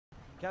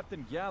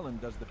Captain Gallen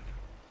does the...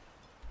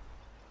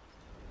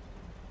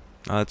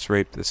 Let's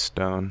rape this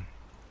stone.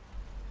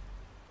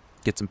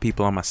 Get some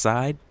people on my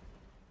side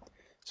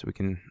so we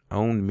can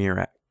own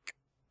Mirak.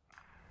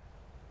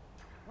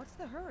 What's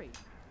the hurry?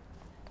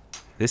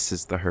 This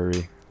is the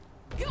hurry.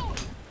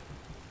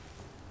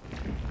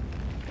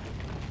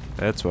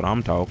 That's what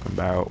I'm talking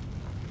about.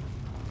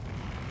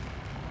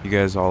 You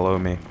guys all owe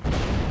me.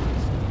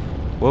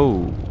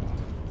 Whoa.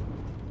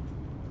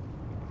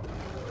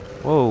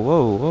 Whoa,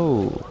 whoa,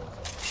 whoa.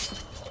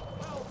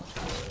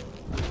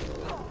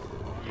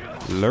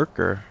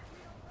 Lurker.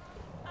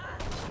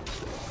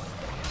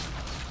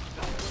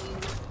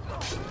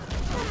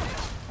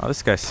 Oh,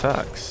 this guy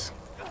sucks.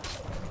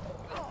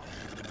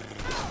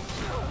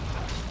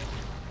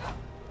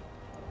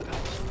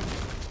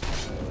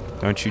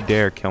 Don't you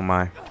dare kill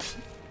my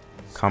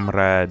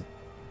comrade.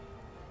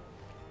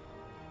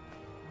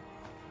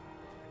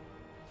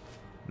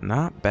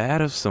 Not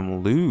bad of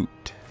some loot.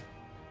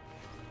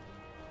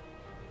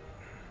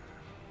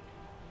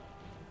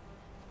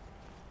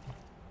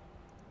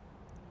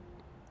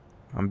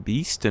 I'm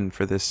beasting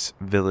for this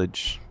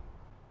village.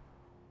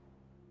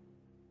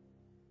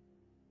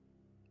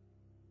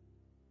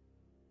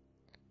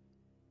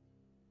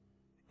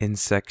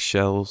 Insect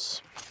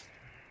shells.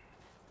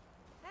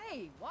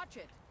 Hey, watch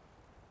it.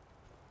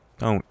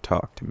 Don't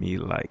talk to me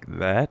like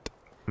that.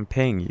 I'm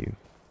paying you.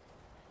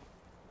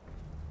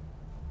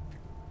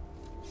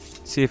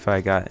 See if I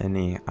got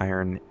any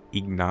iron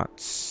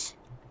ingots.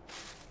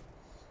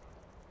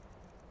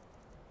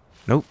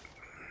 Nope.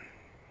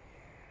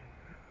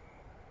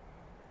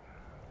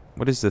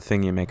 What is the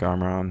thing you make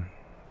armor on?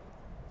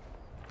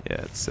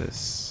 Yeah, it's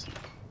this.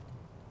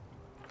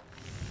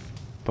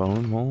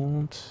 Bone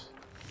mold.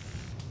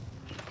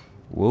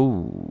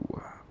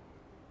 Whoa.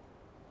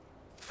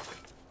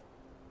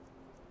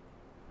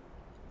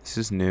 This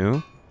is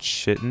new.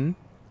 Chitin.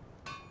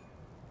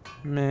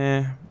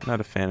 Meh, not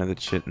a fan of the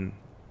chitin.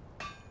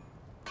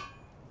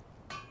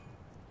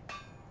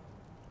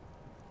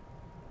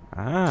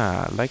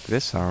 Ah, I like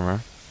this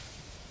armor.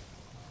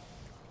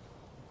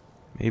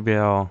 Maybe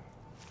I'll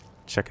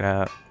check it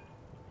out.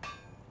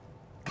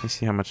 Let me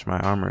see how much my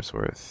armor's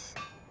worth.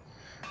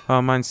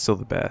 Oh, mine's still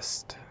the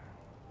best.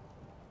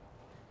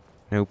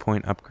 No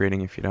point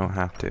upgrading if you don't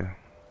have to.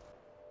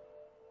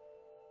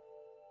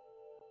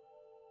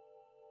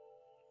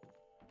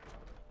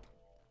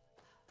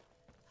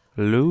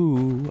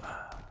 Lou.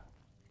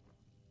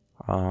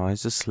 Oh,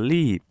 he's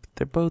asleep.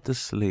 They're both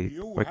asleep.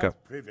 You Wake have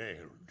up.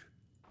 prevailed.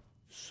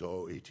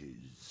 So it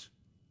is.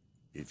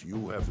 If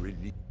you have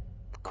really...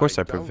 Of course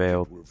I doubt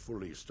prevailed. It will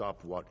fully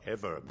stop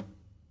whatever.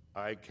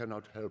 I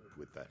cannot help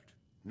with that.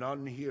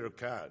 None here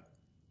can.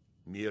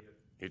 Mere,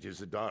 it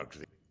is a dark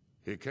thing.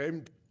 He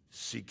came.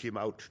 Seek him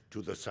out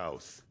to the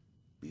south.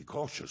 Be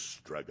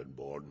cautious,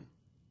 Dragonborn.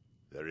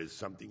 There is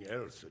something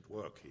else at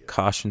work here.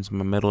 Caution's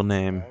my middle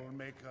name.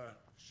 Allmaker,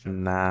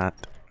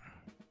 Not.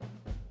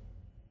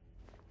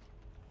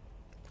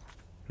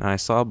 Now I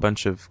saw a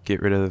bunch of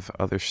get rid of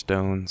other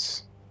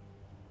stones.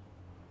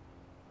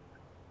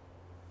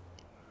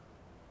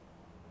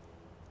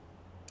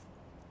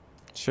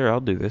 Sure,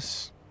 I'll do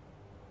this.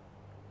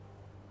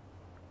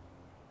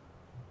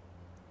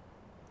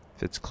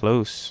 If it's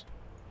close.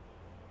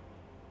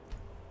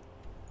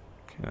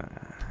 Okay.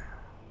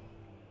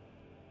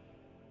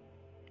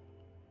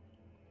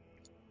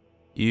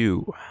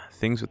 Ew.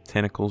 Things with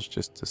tentacles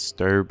just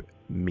disturb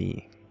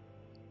me.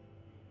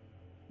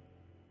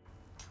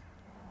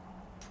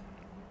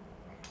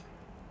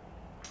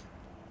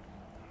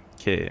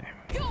 Okay.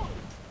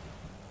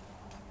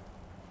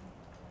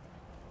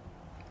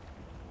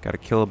 Gotta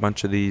kill a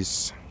bunch of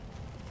these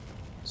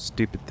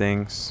stupid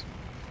things.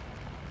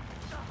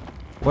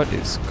 What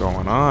is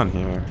going on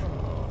here?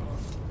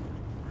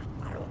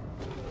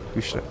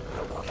 We should.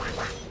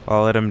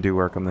 I'll let him do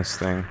work on this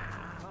thing.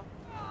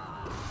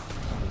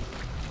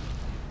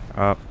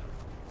 Up.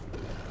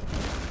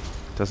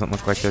 Doesn't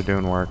look like they're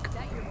doing work.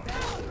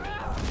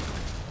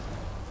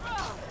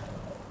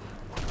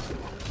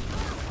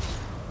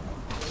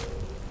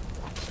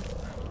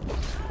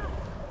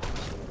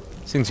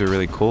 These things are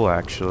really cool,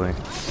 actually.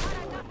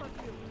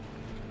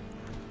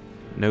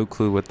 No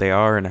clue what they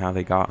are and how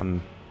they got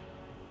on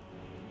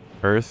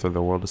Earth or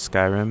the world of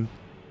Skyrim.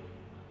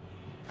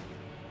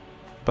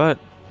 But,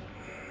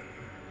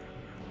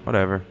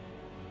 whatever.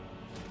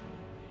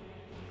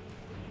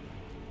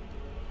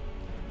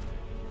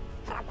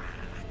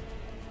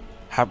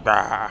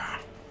 Habba.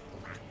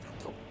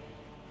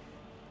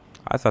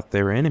 I thought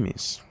they were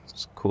enemies.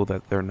 It's cool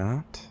that they're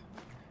not.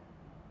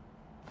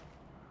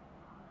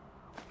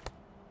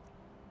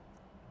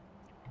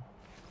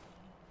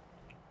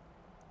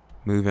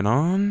 Moving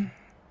on.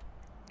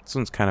 This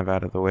one's kind of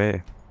out of the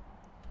way.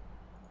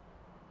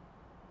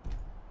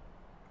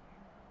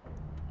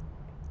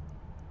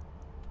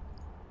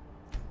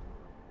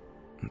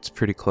 It's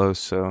pretty close,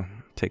 so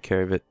take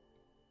care of it.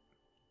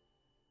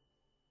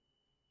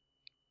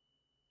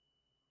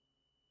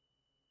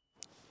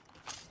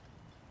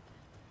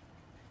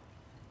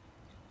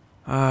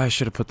 I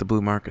should have put the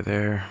blue marker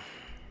there.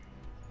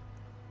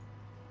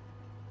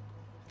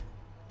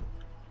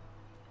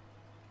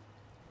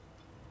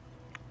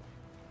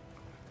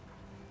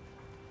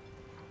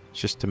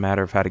 just a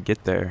matter of how to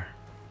get there.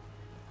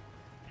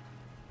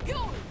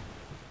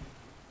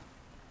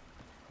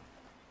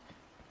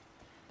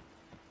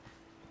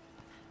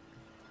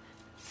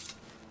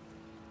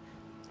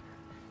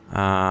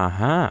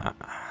 Uh-huh.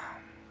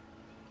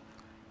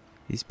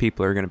 These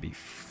people are gonna be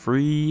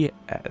free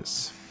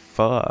as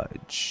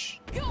fudge.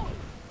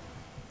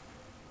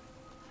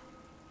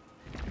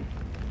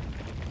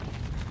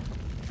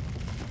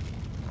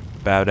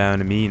 Bow down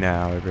to me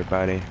now,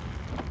 everybody.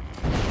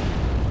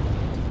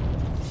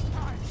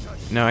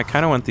 No, I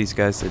kind of want these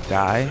guys to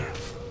die,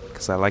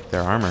 because I like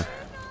their armor.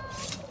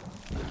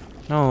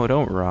 No,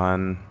 don't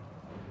run.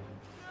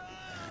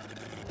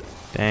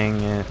 Dang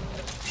it.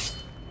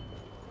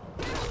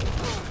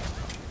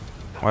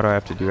 Why do I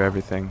have to do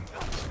everything?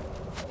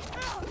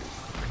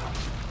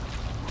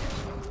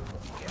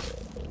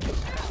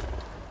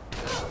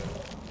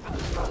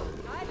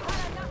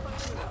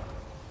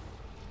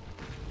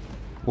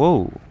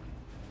 Whoa.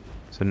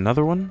 Is it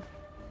another one?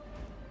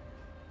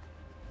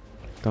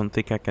 Don't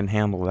think I can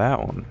handle that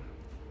one.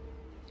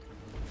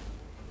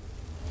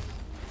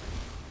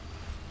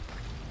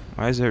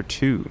 Why is there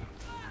two?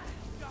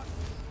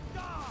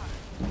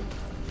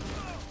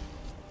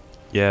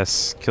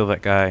 Yes, kill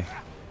that guy.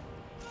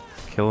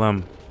 Kill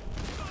him.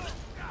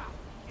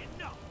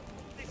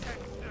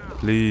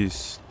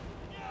 Please.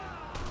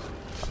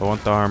 I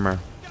want the armor.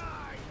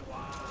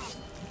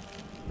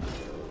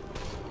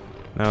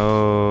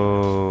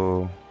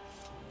 No.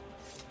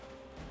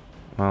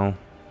 Well,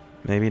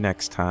 maybe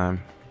next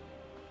time.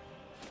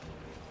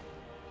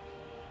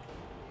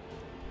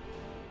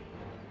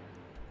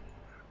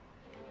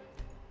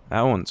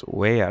 That one's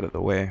way out of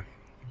the way.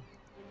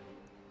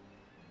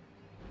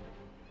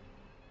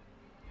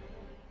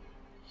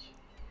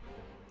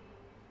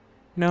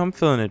 You know, I'm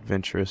feeling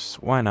adventurous.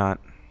 Why not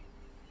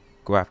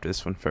go after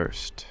this one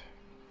first?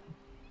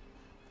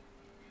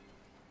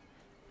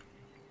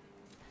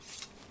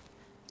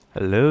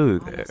 Hello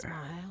I there. lost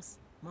my house,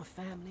 my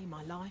family,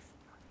 my life,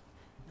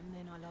 and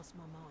then I lost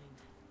my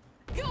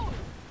mind.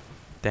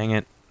 Dang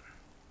it.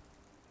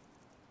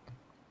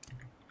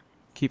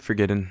 Keep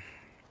forgetting.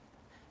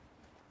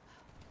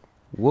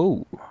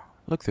 Whoa.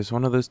 Look, there's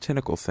one of those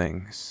tentacle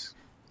things.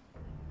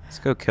 Let's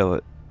go kill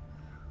it.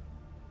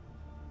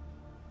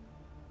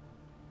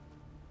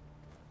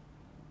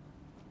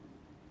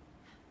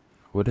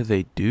 What do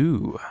they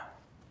do?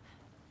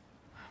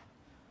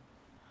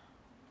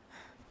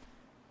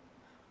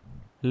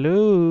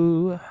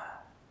 Hello.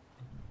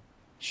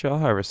 Sure, I'll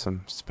harvest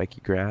some spiky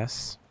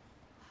grass.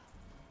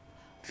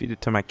 Feed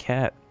it to my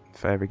cat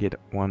if I ever get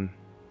one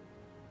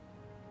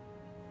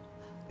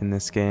in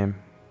this game.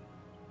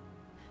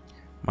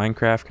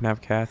 Minecraft can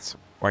have cats.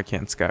 Why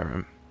can't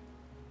Skyrim?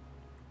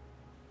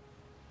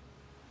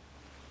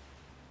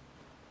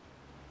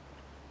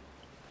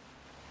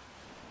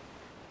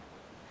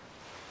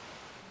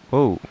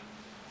 Whoa.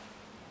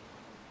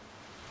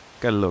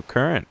 Got a little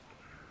current.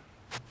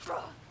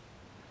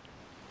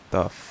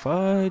 The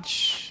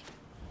fudge?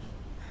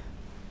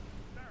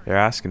 They're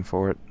asking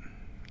for it.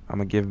 I'm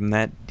gonna give them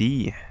that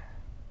D.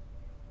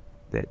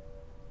 That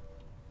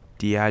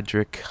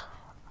Deidric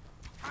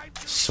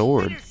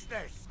sword.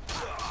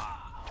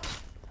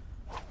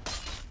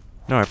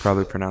 No, I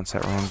probably pronounced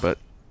that wrong, but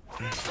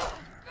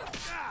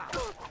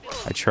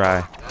I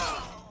try.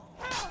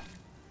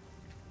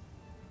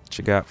 What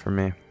you got for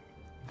me?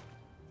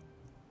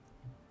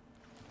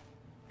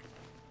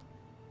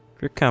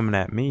 If you're coming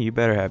at me, you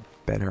better have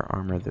better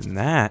armor than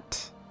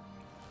that.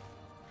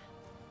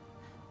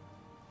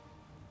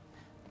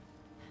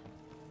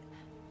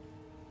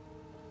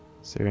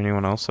 Is there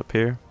anyone else up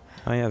here?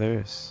 Oh yeah, there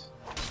is.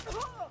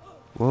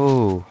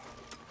 Whoa.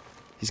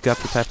 He's got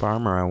the type of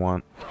armor I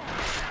want.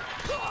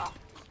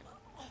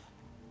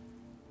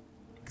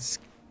 Let's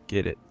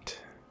get it.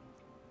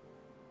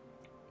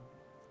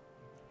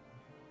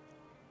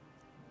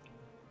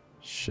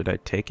 Should I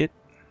take it?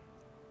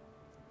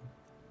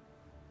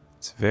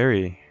 It's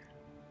very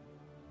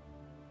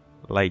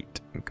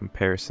light in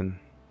comparison.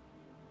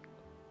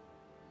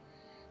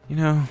 You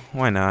know,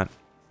 why not?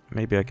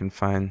 Maybe I can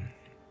find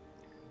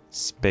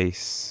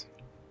space.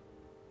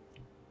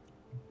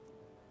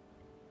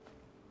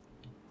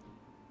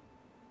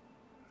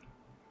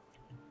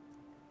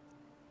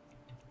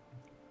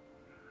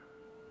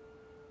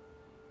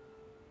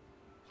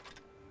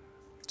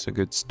 It's a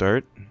good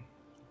start.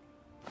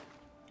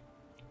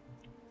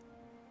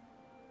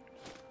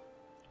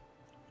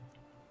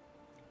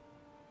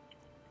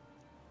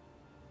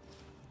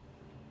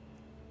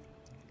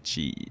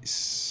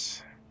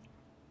 Jeez.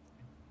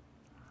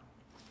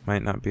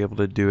 Might not be able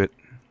to do it.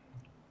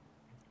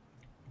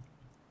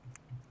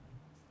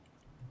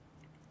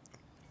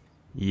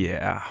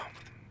 Yeah.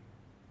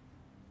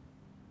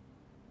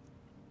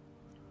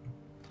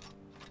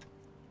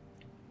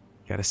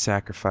 Gotta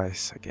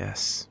sacrifice, I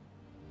guess.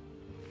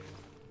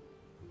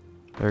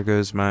 There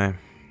goes my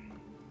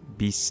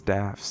beast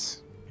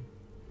staffs.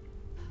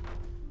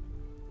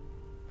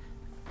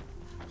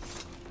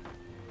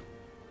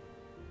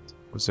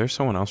 Was there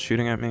someone else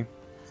shooting at me?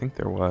 I think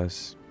there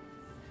was.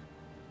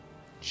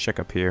 Check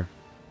up here.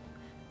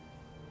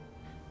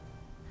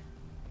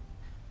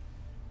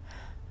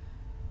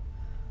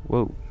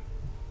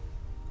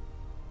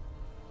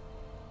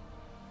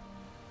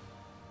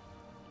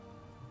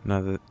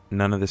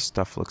 None of this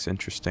stuff looks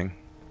interesting.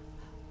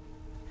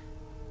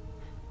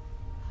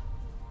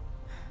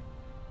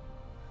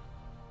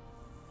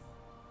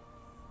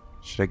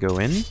 Should I go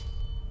in?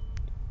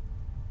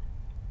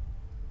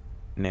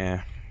 Nah,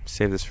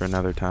 save this for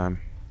another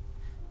time.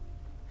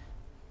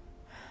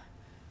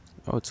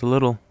 Oh, it's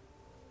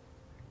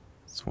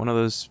it's one of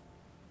those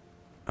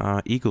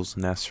eagle's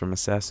nests from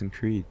Assassin's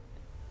Creed.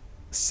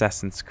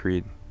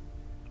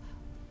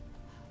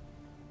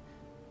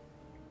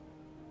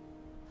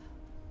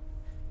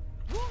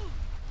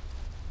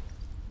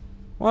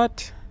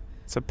 What?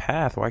 It's a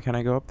path. Why can't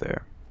I go up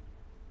there?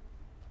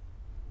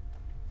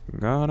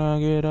 Gonna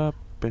get up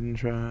and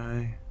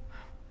try.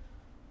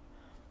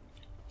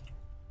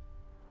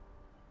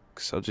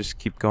 Guess I'll just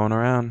keep going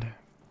around.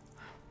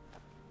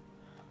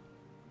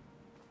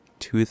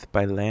 Twoth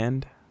by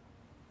land,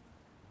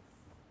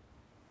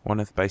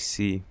 oneth by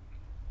sea.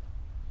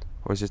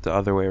 Or is it the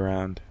other way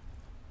around?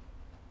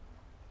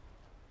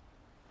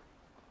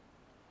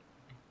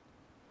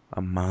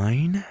 A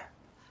mine?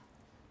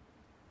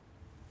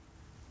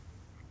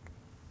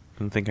 I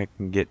don't think I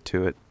can get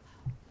to it.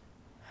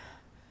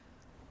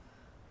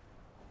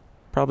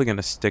 Probably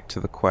gonna stick to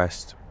the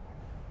quest.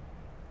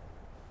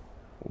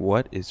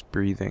 What is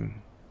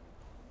breathing?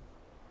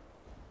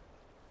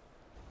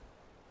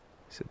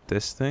 Is it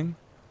this thing?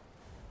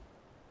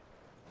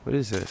 What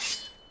is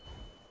this?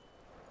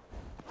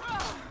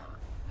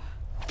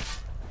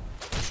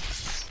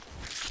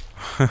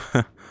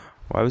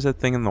 Why was that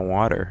thing in the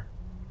water?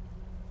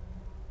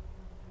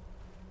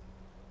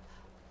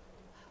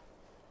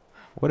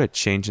 What a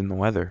change in the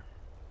weather.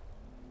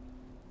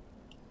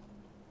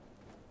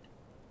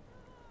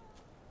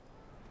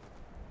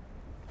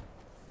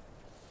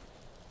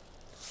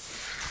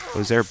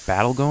 Was there a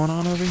battle going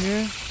on over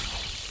here?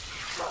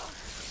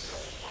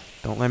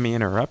 Don't let me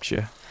interrupt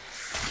you.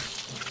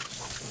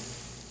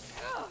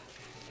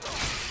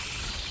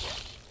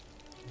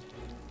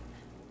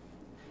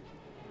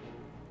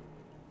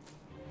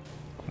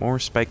 More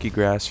spiky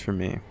grass for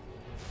me.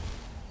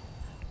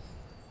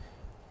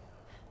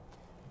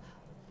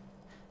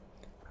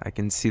 I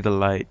can see the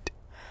light.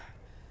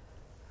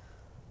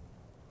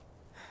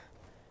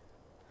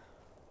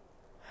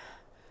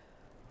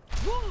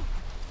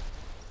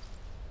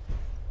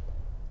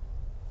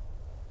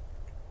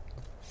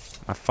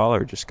 My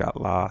follower just got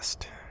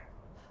lost.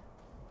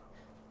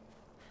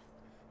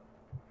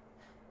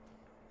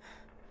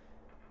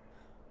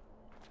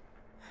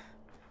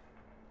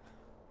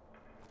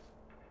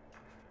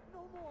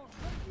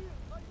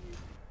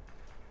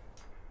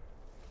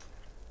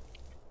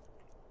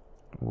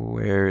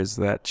 Where is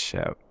that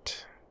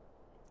shout?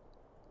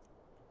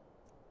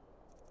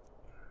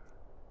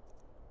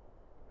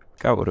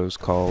 Got what it was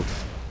called.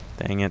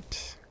 Dang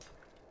it.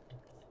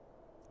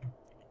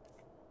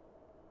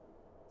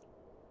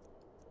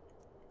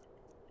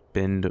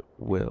 Bend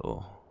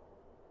will.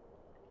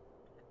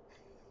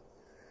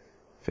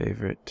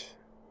 Favorite.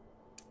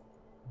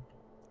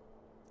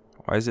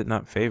 Why is it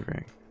not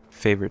favoring?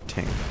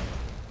 Favoriting.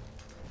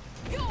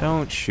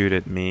 Don't shoot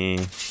at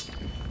me.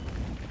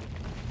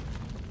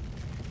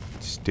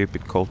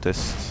 Stupid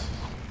cultists.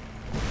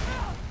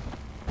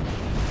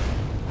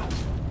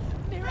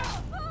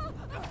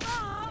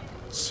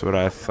 That's what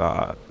I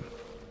thought.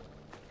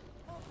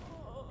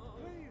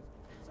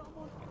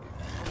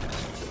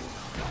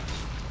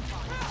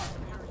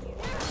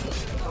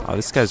 Oh,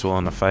 this guy's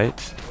willing to fight.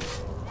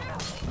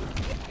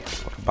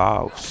 What a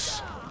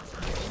boss.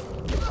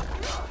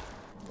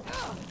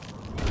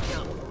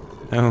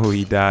 Oh,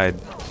 he died.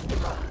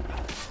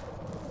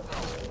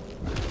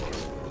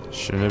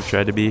 Shouldn't have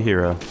tried to be a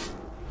hero.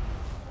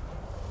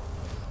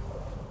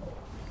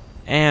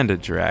 And a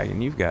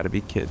dragon. You've got to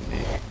be kidding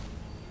me.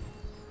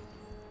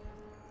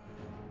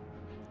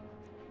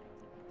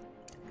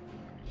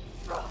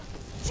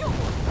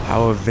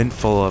 How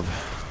eventful of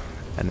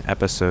an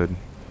episode.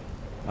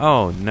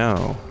 Oh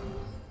no.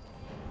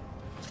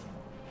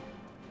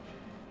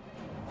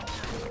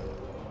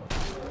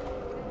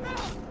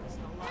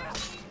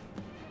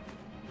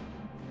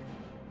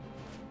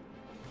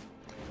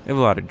 They have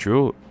a lot of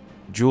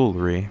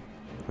jewelry.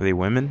 Are they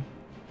women?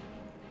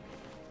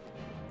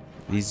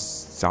 These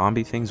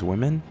zombie things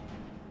women?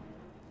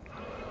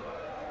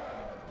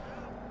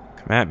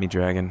 Come at me,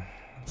 dragon.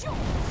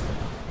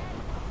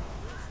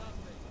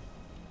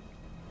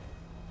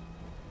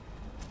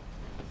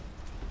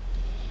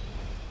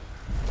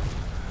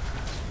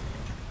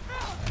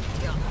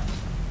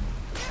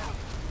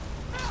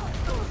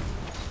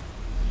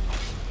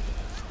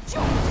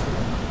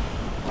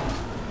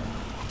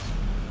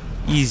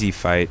 Easy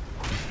fight.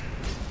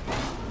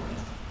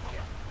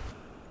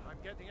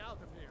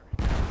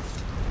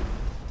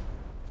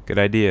 Good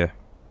idea.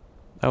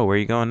 Oh, where are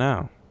you going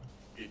now?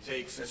 It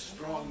takes a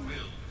strong will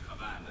to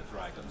command a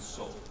dragon's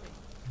soul.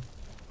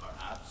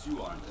 Perhaps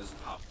you aren't as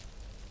tough.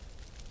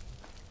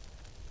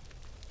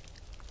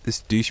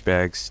 This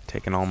douchebag's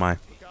taking all my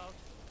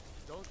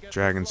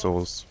dragon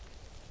souls.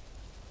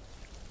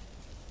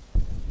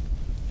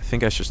 I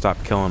think I should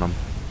stop killing them.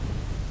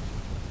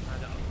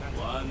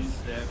 One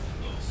step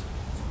closer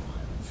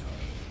to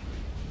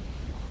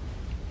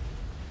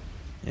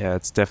Yeah,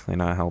 it's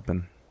definitely not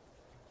helping.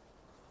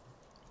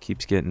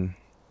 Keeps getting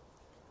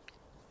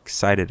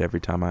excited every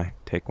time I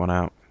take one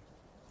out.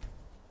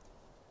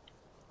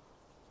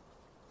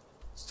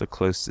 It's the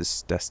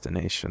closest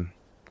destination.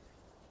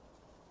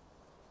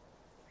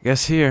 I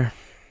guess here.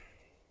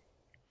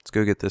 Let's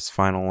go get this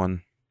final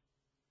one.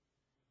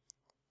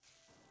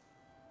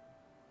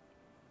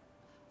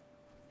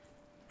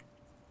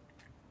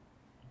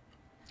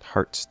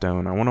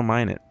 Heartstone. I want to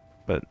mine it,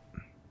 but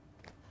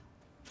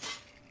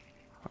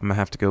I'm gonna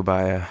have to go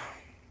buy a...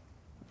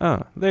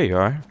 Oh, there you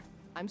are.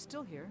 I'm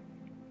still here.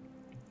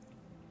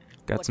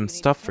 Got What do some you need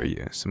stuff to for say?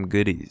 you. Some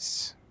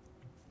goodies.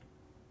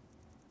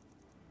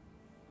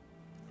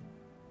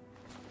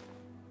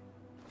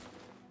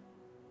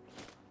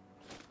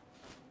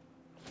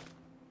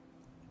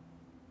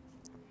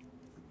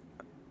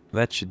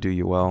 That should do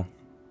you well.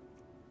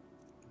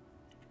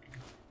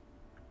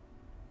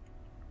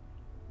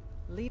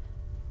 Leave.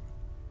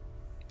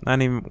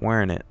 Not even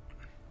wearing it.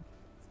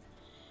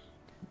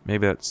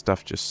 Maybe that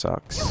stuff just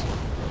sucks.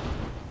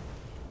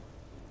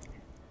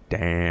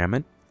 Damn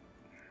it.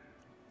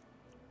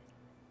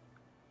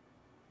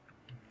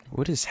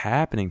 What is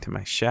happening to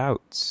my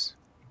shouts?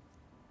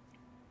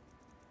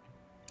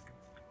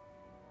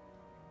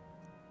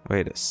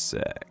 Wait a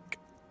sec.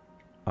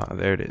 Oh,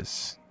 there it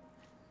is.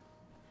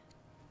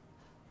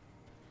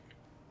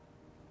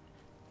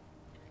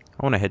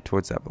 I want to head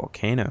towards that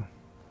volcano.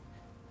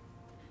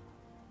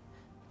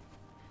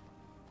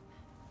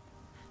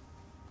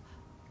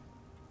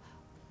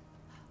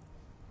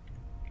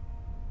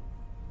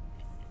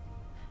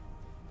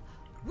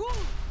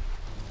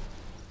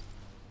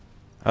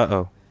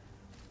 Uh-oh.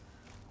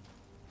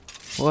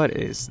 What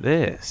is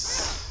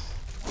this?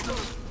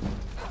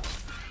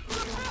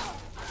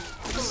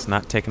 It's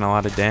not taking a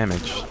lot of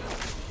damage.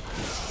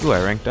 Ooh,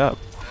 I ranked up.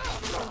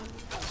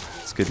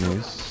 That's good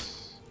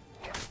news.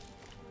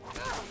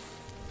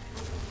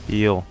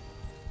 Heal.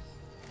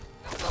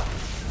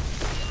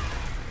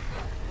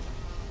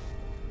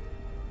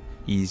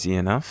 Easy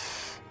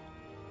enough.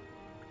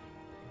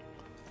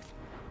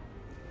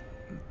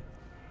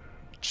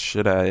 What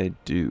should I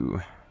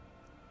do?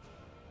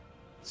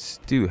 Let's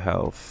do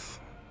health.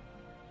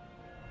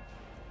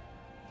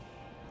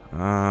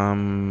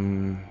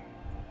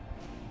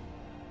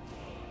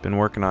 Been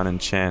working on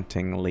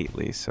enchanting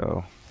lately,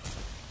 so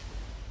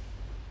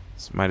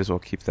might as well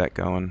keep that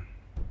going.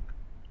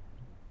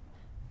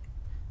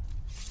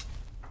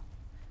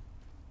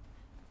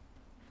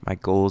 My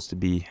goal is to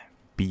be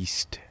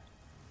beastly.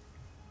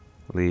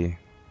 Look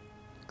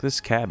at this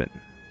cabin.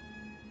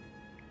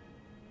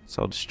 It's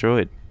all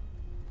destroyed.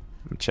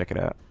 Let me check it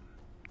out.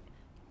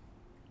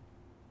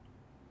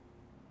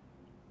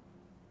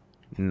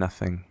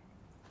 Nothing.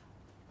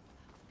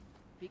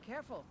 Be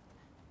careful.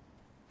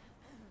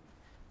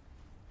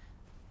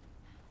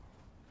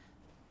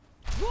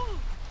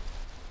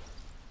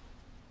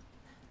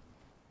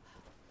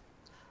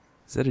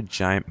 Is that a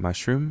giant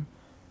mushroom?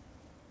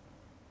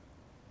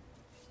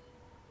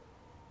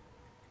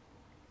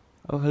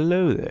 Oh,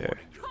 hello there.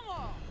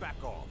 Back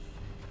off.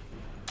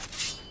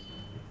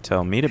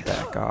 Tell me to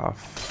back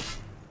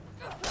off.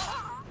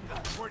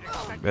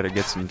 Better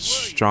get some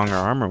stronger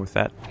armor with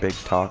that big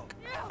talk.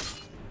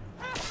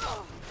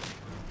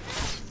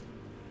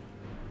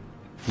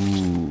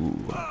 Ooh,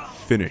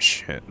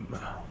 finish him.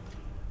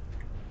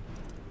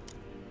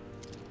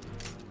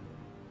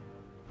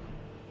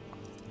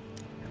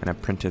 And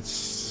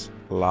apprentice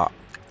lock.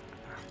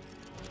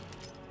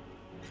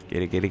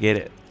 Get it, get it, get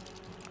it.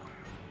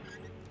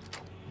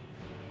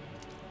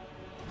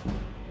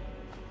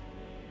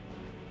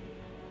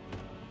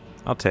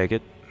 I'll take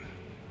it.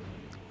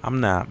 I'm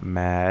not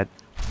mad.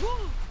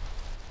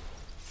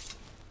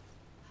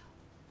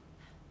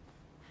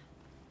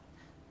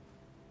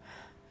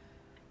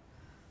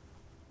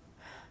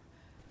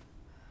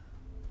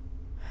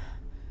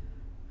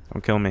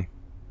 Don't kill me.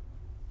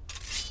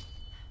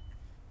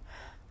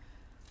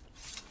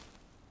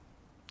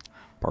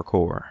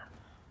 Parkour.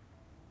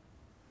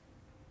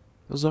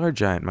 Those are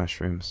giant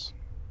mushrooms.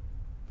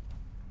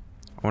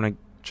 I want to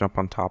jump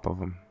on top of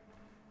them.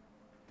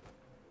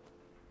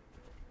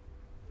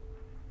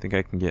 Think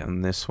I can get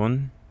on this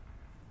one.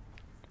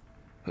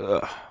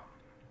 Ugh.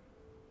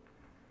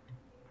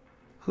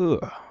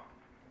 Ugh.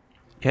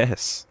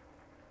 Yes.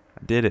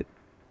 I did it.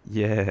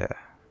 Yeah.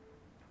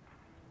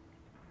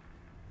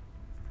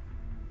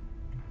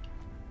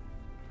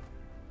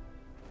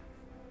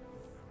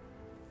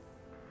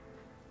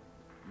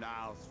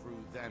 Now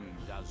through them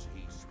does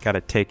he speak,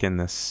 Gotta take in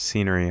the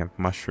scenery of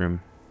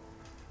mushroom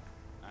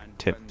and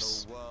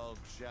tips. when the world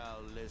shall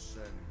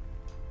listen.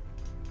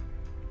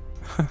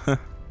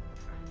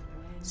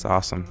 It's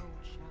awesome.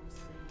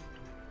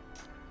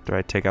 After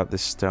I take out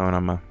this stone,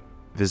 I'm gonna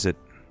visit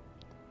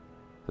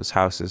those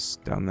houses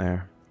down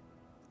there.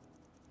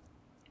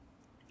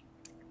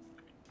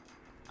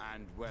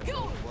 And when the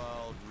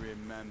world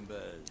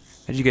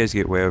remembers. How'd you guys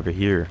get way over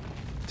here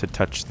to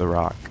touch the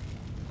rock?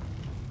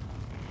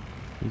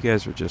 You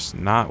guys were just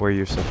not where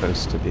you're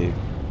supposed to be.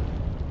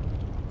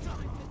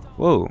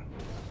 Whoa.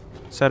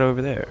 What's that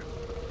over there?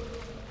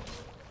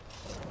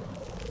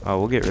 Oh,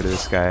 we'll get rid of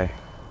this guy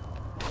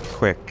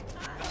quick.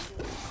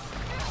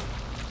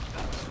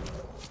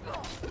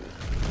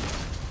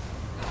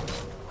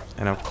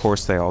 And of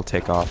course they all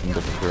take off in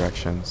different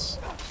directions.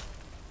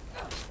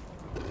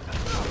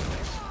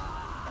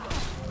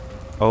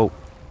 Oh.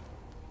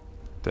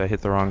 Did I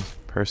hit the wrong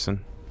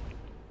person?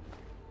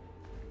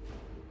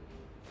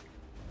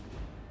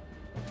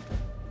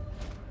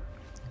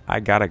 I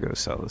gotta go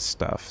sell this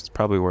stuff. It's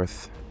probably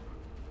worth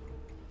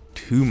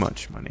too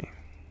much money.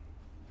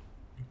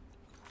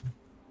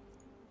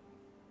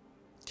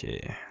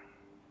 Okay.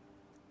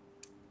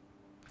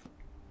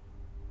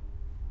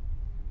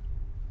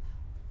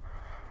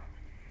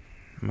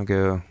 I'm gonna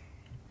go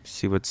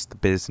see what's the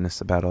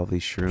business about all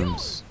these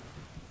shrooms.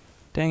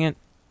 Dang it.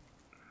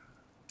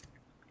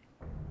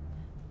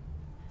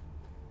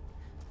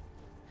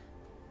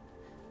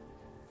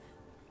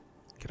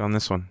 Get on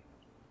this one.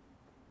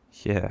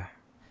 Yeah.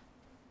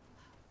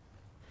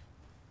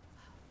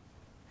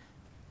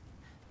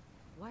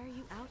 Why are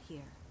you out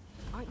here?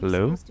 Aren't you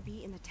Hello? supposed to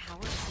be in the tower?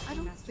 I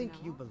don't think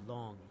you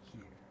belong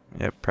here.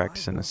 Yep,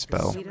 practicing a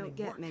spell. We don't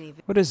get many.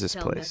 What is this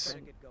Tell place?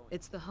 Mithrin.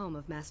 It's the home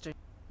of Master.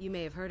 You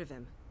may have heard of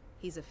him.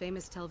 He's a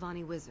famous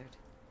Telvanni wizard.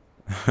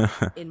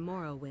 In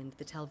Morrowind,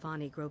 the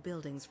Telvanni grow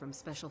buildings from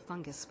special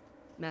fungus.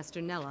 Master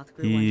Neloth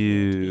grew one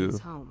here to be his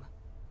home.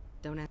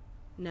 Don't ask.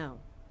 No,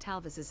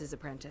 Talvis is his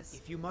apprentice.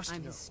 If you must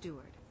I'm know. his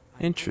steward.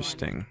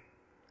 Interesting.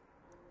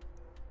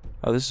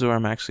 Oh, this is where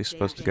I'm actually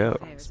supposed to go.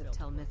 Affairs of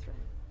Tel Mithrin.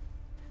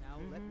 Now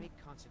let me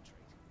concentrate.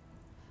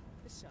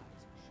 Besides,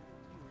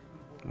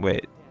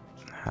 Wait,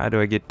 how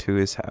do I get to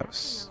his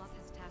house? Master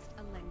Neloth has tasked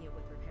Alenia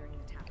with repairing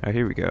the tower. Oh,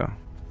 here we go.